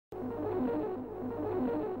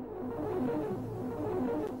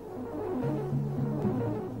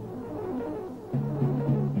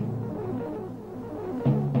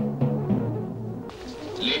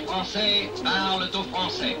Français parlent aux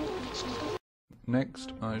Français.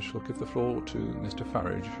 Next, I shall give the floor to Mr.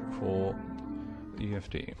 Farage for the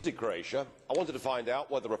EFD. In Croatia, I wanted to find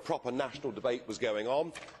out whether a proper national debate was going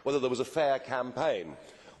on, whether there was a fair campaign.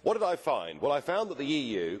 What did I find? Well, I found that the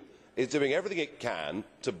EU is doing everything it can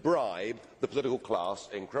to bribe the political class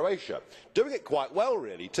in Croatia. Doing it quite well,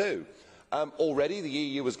 really, too. Already, the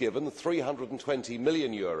EU has given €320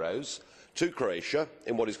 million to Croatia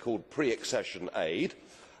in what is called pre-accession aid.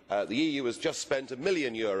 The EU has just spent €1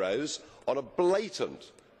 million on a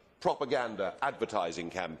blatant propaganda advertising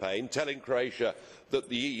campaign telling Croatia that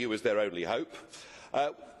the EU is their only hope.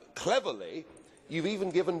 Cleverly, you've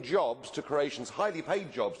even given jobs to Croatians, highly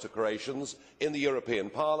paid jobs to Croatians in the European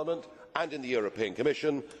Parliament and in the European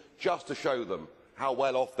Commission, just to show them how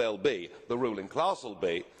well off they'll be, the ruling class will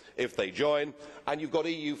be, if they join. And you've got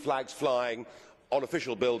EU flags flying on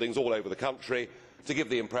official buildings all over the country to give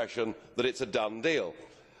the impression that it's a done deal.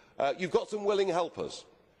 You've got some willing helpers,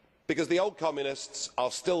 because the old communists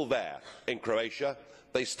are still there in Croatia.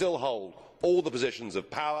 They still hold all the positions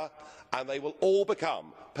of power, and they will all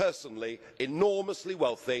become, personally, enormously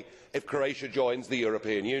wealthy if Croatia joins the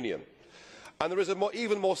European Union. And there is an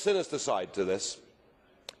even more sinister side to this,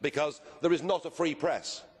 because there is not a free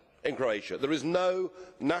press in Croatia. There is no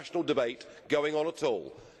national debate going on at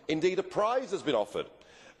all. Indeed, a prize has been offered.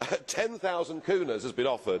 10,000 kunas has been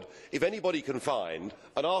offered if anybody can find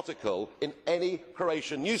an article in any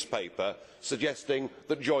Croatian newspaper suggesting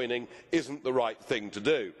that joining isn't the right thing to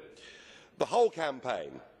do. The whole campaign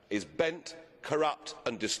is bent, corrupt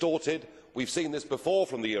and distorted. We've seen this before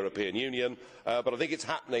from the European Union, but I think it's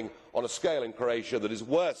happening on a scale in Croatia that is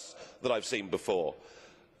worse than I've seen before.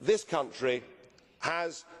 This country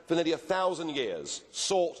has, for nearly 1,000 years,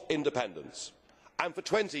 sought independence. And for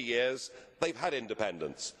 20 years, they've had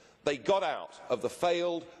independence. They got out of the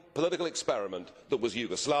failed political experiment that was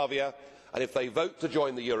Yugoslavia, and if they vote to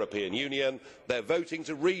join the European Union, they're voting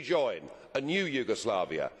to rejoin a new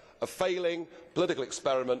Yugoslavia, a failing political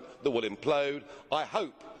experiment that will implode. I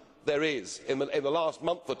hope there is, in the last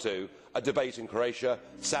month or two, a debate in Croatia.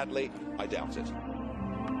 Sadly, I doubt it.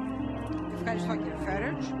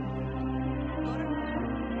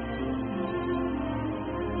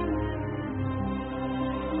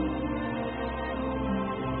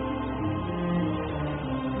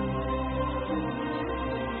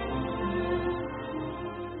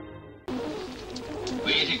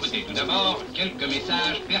 Veuillez écouter tout d'abord quelques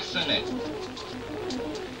messages personnels.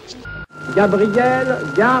 Gabriel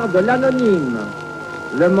garde l'anonyme.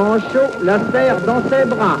 Le manchot la serre dans ses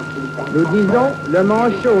bras. Nous disons le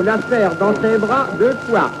manchot la serre dans ses bras 2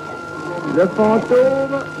 fois. Le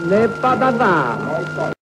fantôme n'est pas bavard.